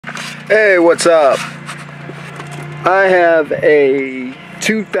Hey, what's up? I have a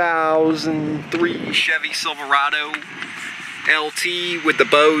 2003 Chevy Silverado LT with the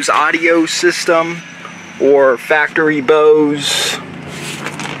Bose audio system, or factory Bose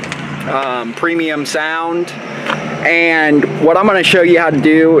premium sound. And what I'm going to show you how to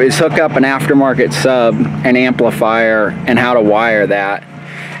do is hook up an aftermarket sub and amplifier and how to wire that.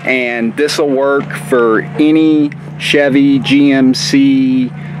 And this will work for any Chevy,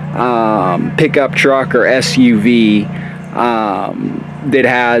 GMC, pickup truck or SUV that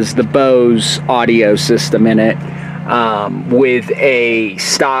has the Bose audio system in it, with a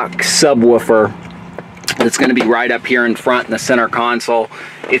stock subwoofer that's going to be right up here in front in the center console.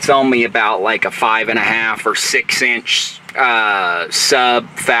 It's only about like a 5.5 or 6 inch sub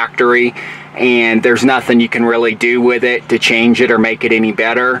factory, and there's nothing you can really do with it to change it or make it any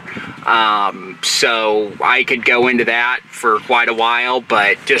better. So I could go into that for quite a while,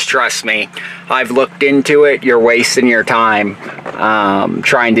 but just trust me, I've looked into it. You're wasting your time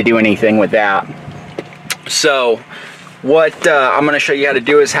trying to do anything with that. So what I'm going to show you how to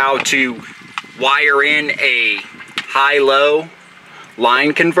do is how to wire in a high-low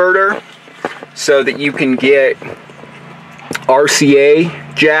line converter so that you can get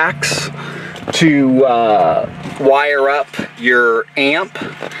RCA jacks to wire up your amp.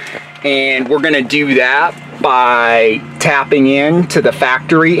 And we're going to do that by tapping into the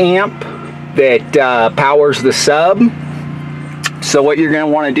factory amp that powers the sub. So what you're going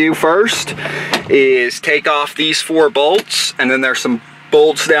to want to do first is take off these 4 bolts, and then there's some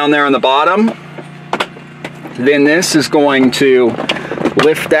bolts down there on the bottom. Then this is going to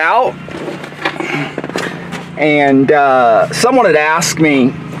lift out. And someone had asked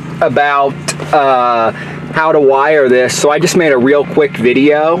me about how to wire this, so I just made a real quick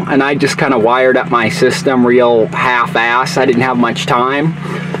video, and I just kind of wired up my system real half-ass. I didn't have much time,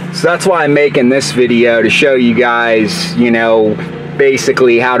 so that's why I'm making this video, to show you guys, you know,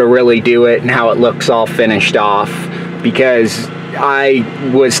 basically how to really do it and how it looks all finished off. Because I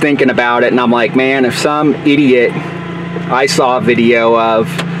was thinking about it and I'm like, man, if some idiot I saw a video of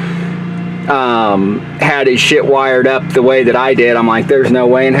had his shit wired up the way that I did, I'm like, there's no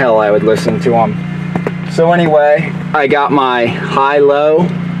way in hell I would listen to him. So anyway, I got my high-low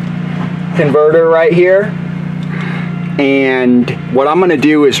converter right here, and what I'm going to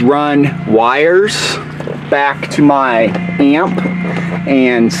do is run wires back to my amp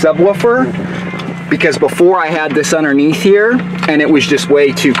and subwoofer, because before I had this underneath here and it was just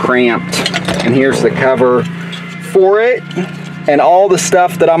way too cramped. And here's the cover for it, and all the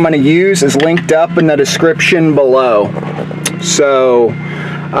stuff that I'm going to use is linked up in the description below. So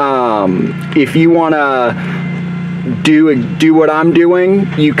if you want to do what I'm doing,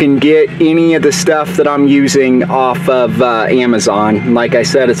 you can get any of the stuff that I'm using off of Amazon. Like I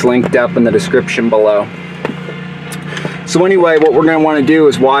said, it's linked up in the description below. So anyway, what we're going to want to do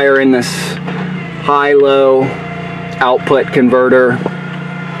is wire in this high-low output converter.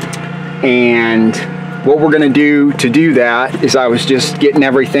 And what we're going to do that is, I was just getting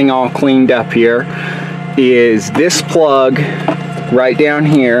everything all cleaned up here, is this plug right down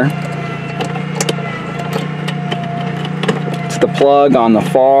here. It's the plug on the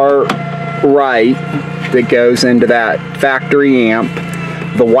far right that goes into that factory amp,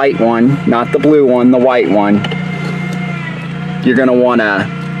 the white one, not the blue one, the white one. You're going to want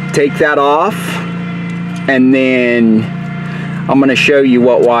to take that off, and then I'm going to show you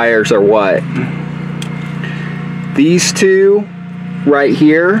what wires are what. These two right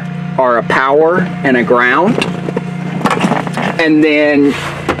here are a power and a ground. And then,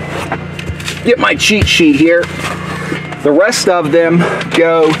 get my cheat sheet here, the rest of them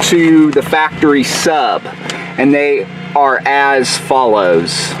go to the factory sub, and they are as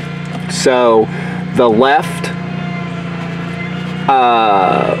follows. So the left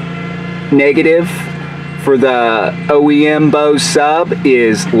negative for the OEM Bose sub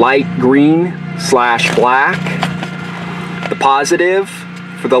is light green / black. The positive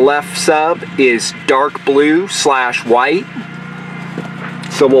for the left sub is dark blue / white.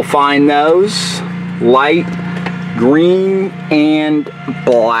 So we'll find those, light, green, and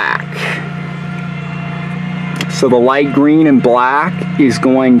black. So the light green and black is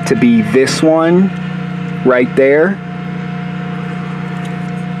going to be this one right there.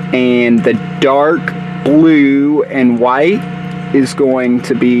 And the dark blue and white is going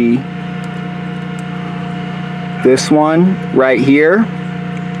to be this one right here.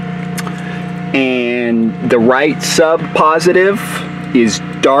 And the right sub positive is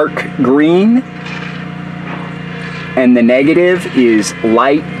dark green, and the negative is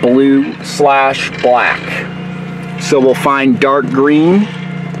light blue / black. So we'll find dark green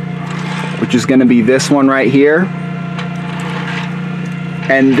which is going to be this one right here.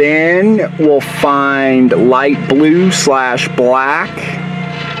 And then we'll find light blue / black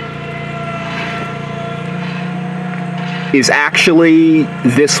is actually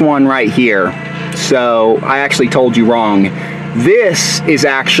this one right here. So I actually told you wrong. This is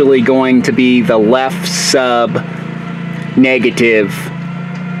actually going to be the left sub negative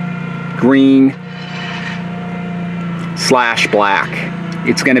green / black.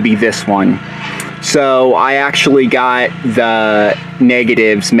 It's going to be this one. So I actually got the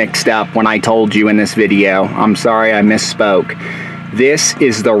negatives mixed up when I told you in this video. I'm sorry, I misspoke. This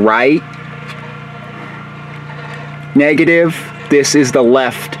is the right negative. This is the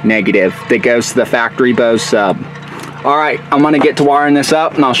left negative that goes to the factory Bose sub. Alright, I'm going to get to wiring this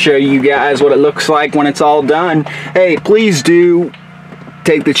up and I'll show you guys what it looks like when it's all done. Hey, please do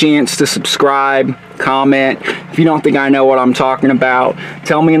take the chance to subscribe, comment. If you don't think I know what I'm talking about,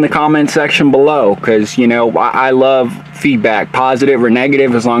 tell me in the comment section below, because you know I love feedback, positive or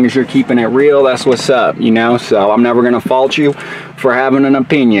negative. As long as you're keeping it real, that's what's up, you know. So I'm never gonna fault you for having an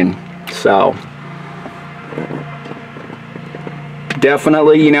opinion. So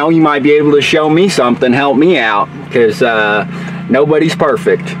definitely, you know, you might be able to show me something, help me out, because nobody's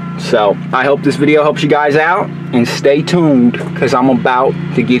perfect. So I hope this video helps you guys out, and stay tuned, because I'm about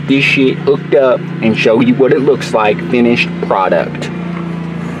to get this shit hooked up and show you what it looks like, finished product.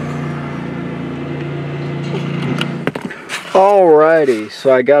 Alrighty,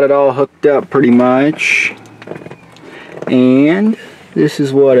 so I got it all hooked up pretty much, and this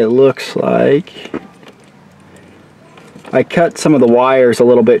is what it looks like. I cut some of the wires a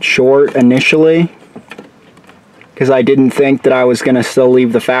little bit short initially, because I didn't think that I was going to still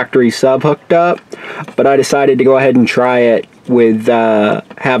leave the factory sub hooked up, but I decided to go ahead and try it with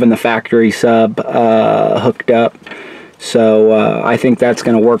having the factory sub hooked up. So I think that's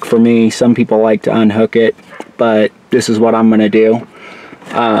going to work for me. Some people like to unhook it, but this is what I'm going to do.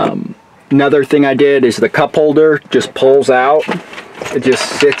 Another thing I did is the cup holder just pulls out. It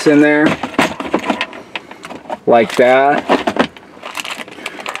just sits in there like that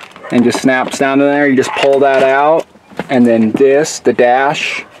and just snaps down in there. You just pull that out, and then this, the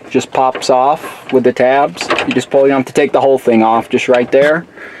dash, just pops off with the tabs. You just pull, you don't have to take the whole thing off, just right there,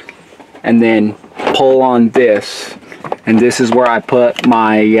 and then pull on this, and this is where I put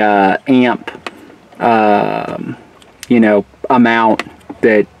my amp you know, amount,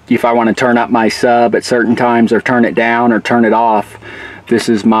 that if I want to turn up my sub at certain times or turn it down or turn it off, this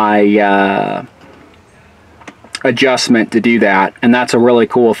is my adjustment to do that. And that's a really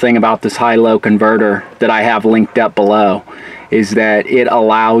cool thing about this high-low converter that I have linked up below, is that it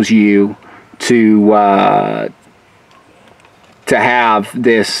allows you to have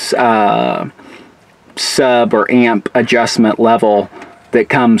this sub or amp adjustment level that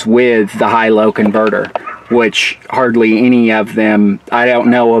comes with the high-low converter, which hardly any of them, I don't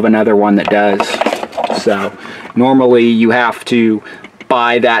know of another one that does. So normally you have to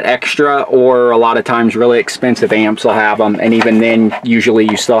buy that extra, or a lot of times really expensive amps will have them, and even then usually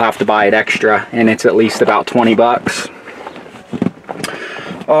you still have to buy it extra, and it's at least about 20 bucks.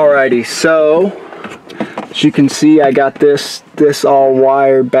 Alrighty, so as you can see, I got this all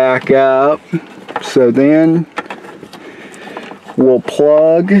wired back up. So then we'll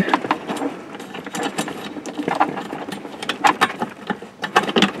plug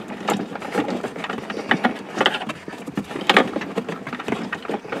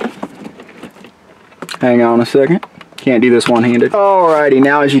hang on a second, can't do this one-handed. Alrighty,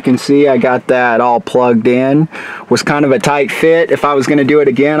 now as you can see, I got that all plugged in. Was kind of a tight fit. If I was going to do it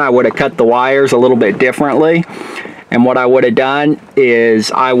again, I would have cut the wires a little bit differently, and what I would have done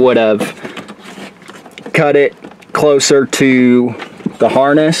is I would have cut it closer to the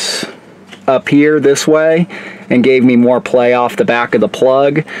harness up here this way, and gave me more play off the back of the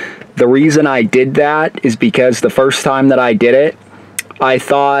plug. The reason I did that is because the first time that I did it, I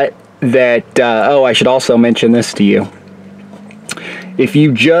thought that, oh, I should also mention this to you. If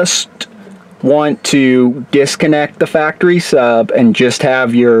you just want to disconnect the factory sub and just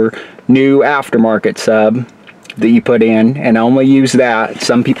have your new aftermarket sub that you put in and only use that,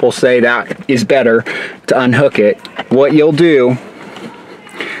 some people say that is better to unhook it. What you'll do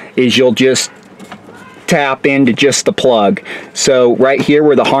is you'll just tap into just the plug. So right here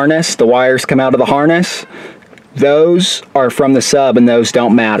where the harness, the wires come out of the harness, those are from the sub and those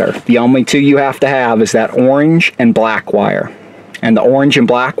don't matter. The only two you have to have is that orange and black wire. And the orange and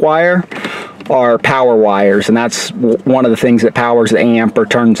black wire are power wires, and that's one of the things that powers the amp or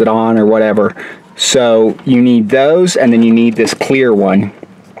turns it on or whatever. So you need those, and then you need this clear one,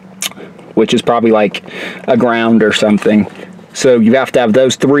 which is probably like a ground or something. So you have to have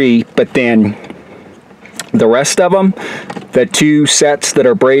those 3, but then the rest of them, the 2 sets that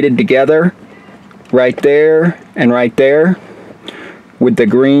are braided together, right there and right there, with the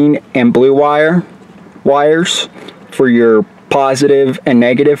green and blue wires for your positive and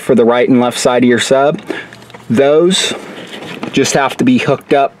negative for the right and left side of your sub, those just have to be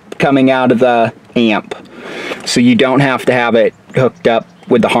hooked up coming out of the amp. So you don't have to have it hooked up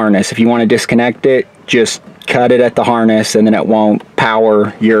with the harness. If you want to disconnect it, just cut it at the harness and then it won't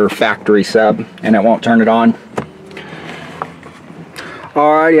power your factory sub and it won't turn it on.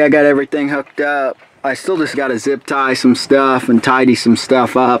 Alrighty, I got everything hooked up. I still just got to zip tie some stuff and tidy some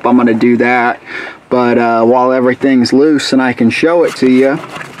stuff up. I'm going to do that. But while everything's loose and I can show it to you,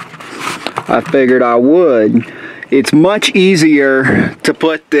 I figured I would. It's much easier to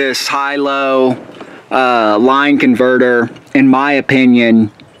put this high-low line converter, in my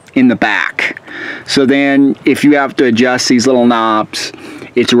opinion, in the back. So then if you have to adjust these little knobs,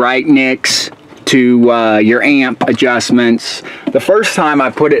 it's right next to your amp adjustments. The first time I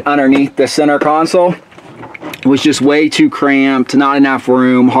put it underneath the center console, it was just way too cramped, not enough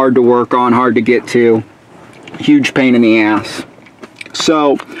room, hard to work on, hard to get to, huge pain in the ass.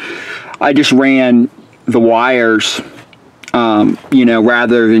 So I just ran the wires, you know,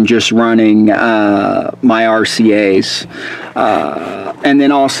 rather than just running my RCAs. And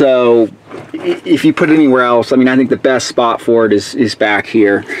then also, if you put it anywhere else, I mean, I think the best spot for it is back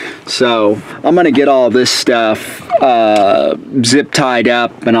here. So I'm going to get all this stuff zip tied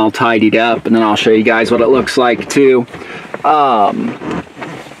up and all tidied up, and then I'll show you guys what it looks like too.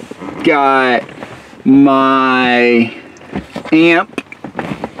 Got my amp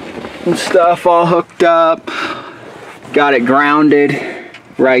and stuff all hooked up. Got it grounded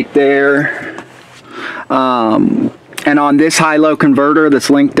right there. And on this high-low converter that's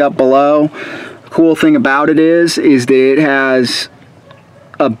linked up below, the cool thing about it is that it has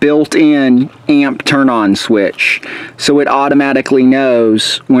a built-in amp turn-on switch. So it automatically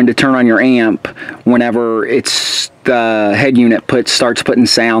knows when to turn on your amp whenever the head unit starts putting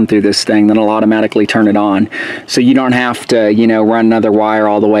sound through this thing, then it'll automatically turn it on. So you don't have to, you know, run another wire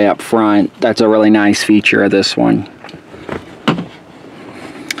all the way up front. That's a really nice feature of this one.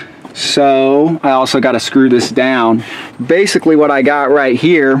 So I also got to screw this down. Basically what I got right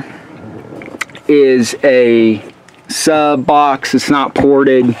here is a sub box. It's not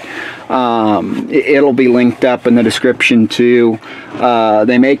ported. It'll be linked up in the description too.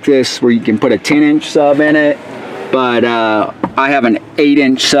 They make this where you can put a 10-inch sub in it, but I have an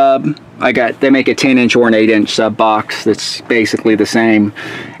 8-inch sub. They make a 10-inch or an 8-inch sub box that's basically the same,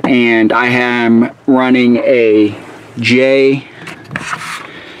 and I am running a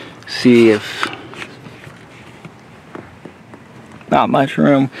see if not much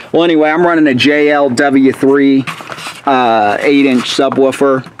room. Well, anyway, I'm running a JLW3 8-inch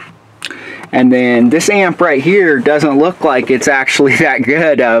subwoofer, and then this amp right here doesn't look like it's actually that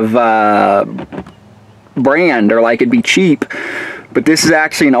good of brand, or like it'd be cheap, but this is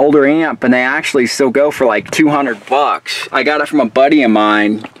actually an older amp, and they actually still go for like 200 bucks. I got it from a buddy of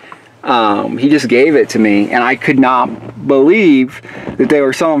mine. He just gave it to me, and I could not believe that they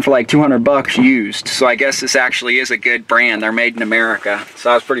were selling for like 200 bucks used. So I guess this actually is a good brand. They're made in America. So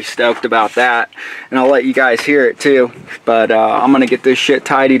I was pretty stoked about that, and I'll let you guys hear it too. But I'm gonna get this shit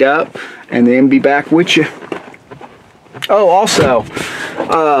tidied up and then be back with you. Oh, also,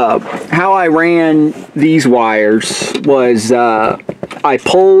 how I ran these wires was I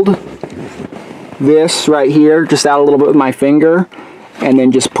pulled this right here just out a little bit with my finger, and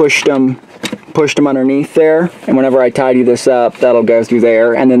then just pushed them underneath there, and whenever I tidy this up, that'll go through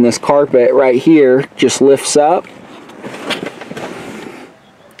there. And then this carpet right here just lifts up,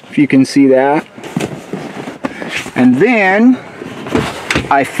 if you can see that, and then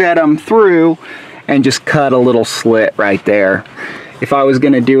I fed them through and just cut a little slit right there. If I was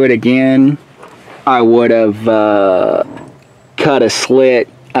going to do it again, I would have cut a slit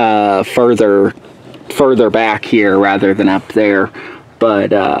further back here rather than up there.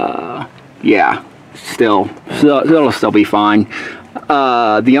 But yeah, it'll still be fine.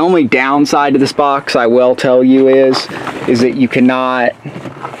 The only downside to this box, I will tell you, is that you cannot.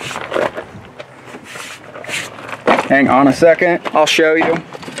 Hang on a second, I'll show you.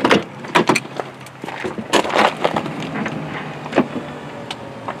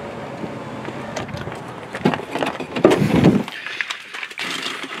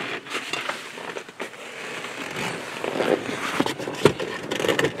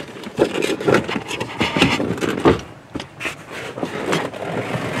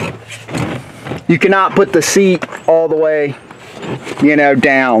 You cannot put the seat all the way, you know,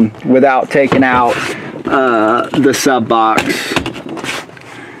 down without taking out the sub box.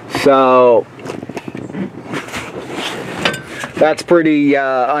 So that's pretty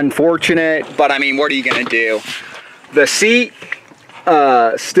unfortunate, but I mean, what are you gonna do? The seat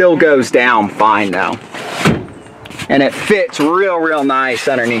still goes down fine though, and it fits real nice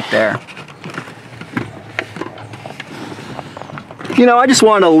underneath there. You know, I just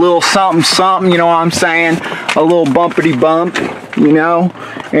wanted a little something, you know what I'm saying? A little bumpity bump, you know?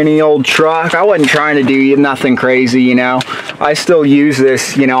 Any old truck. I wasn't trying to do nothing crazy, you know? I still use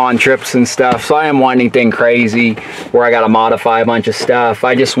this, you know, on trips and stuff, so I didn't want anything crazy where I gotta modify a bunch of stuff.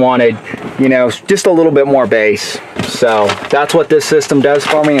 I just wanted, you know, just a little bit more bass. So that's what this system does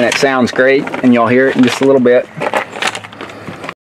for me, and it sounds great, and you'll hear it in just a little bit.